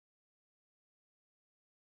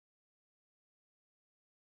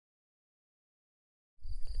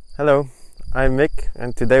Hello, I'm Mick,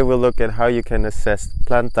 and today we'll look at how you can assess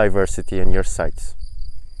plant diversity in your sites.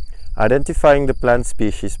 Identifying the plant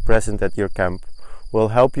species present at your camp will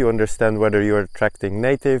help you understand whether you are attracting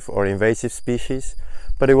native or invasive species,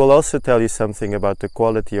 but it will also tell you something about the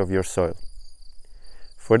quality of your soil.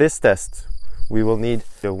 For this test, we will need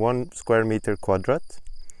a 1 square meter quadrat,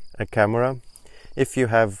 a camera, if you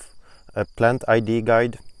have a plant ID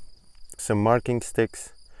guide, some marking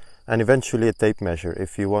sticks, and eventually a tape measure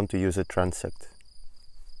if you want to use a transect.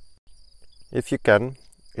 If you can,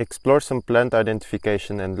 explore some plant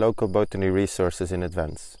identification and local botany resources in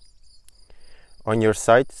advance. On your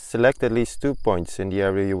site, select at least 2 points in the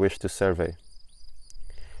area you wish to survey.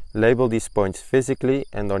 Label these points physically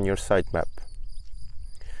and on your site map.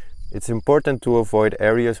 It's important to avoid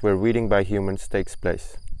areas where weeding by humans takes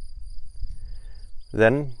place.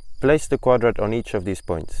 Then, place the quadrat on each of these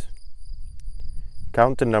points.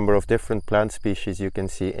 Count the number of different plant species you can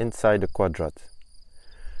see inside the quadrat.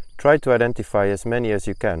 Try to identify as many as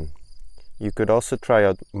you can. You could also try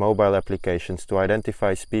out mobile applications to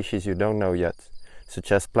identify species you don't know yet, such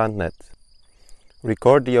as PlantNet.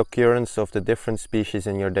 Record the occurrence of the different species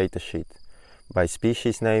in your datasheet, by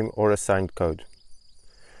species name or assigned code.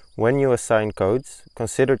 When you assign codes,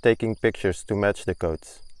 consider taking pictures to match the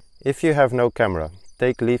codes. If you have no camera,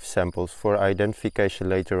 take leaf samples for identification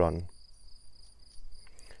later on.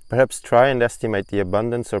 Perhaps try and estimate the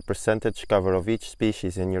abundance or percentage cover of each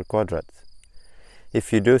species in your quadrat.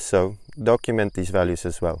 If you do so, document these values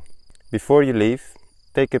as well. Before you leave,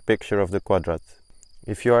 take a picture of the quadrat.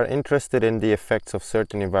 If you are interested in the effects of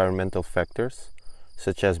certain environmental factors,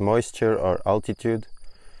 such as moisture or altitude,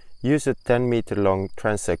 use a 10-meter long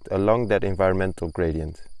transect along that environmental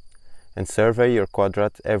gradient, and survey your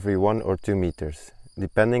quadrat every 1 or 2 meters,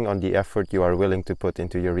 depending on the effort you are willing to put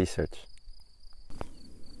into your research.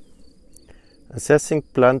 Assessing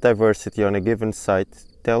plant diversity on a given site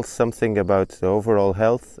tells something about the overall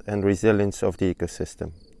health and resilience of the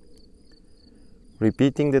ecosystem.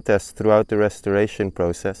 Repeating the test throughout the restoration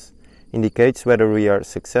process indicates whether we are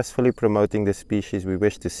successfully promoting the species we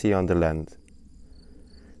wish to see on the land.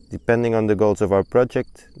 Depending on the goals of our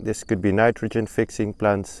project, this could be nitrogen-fixing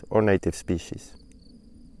plants or native species.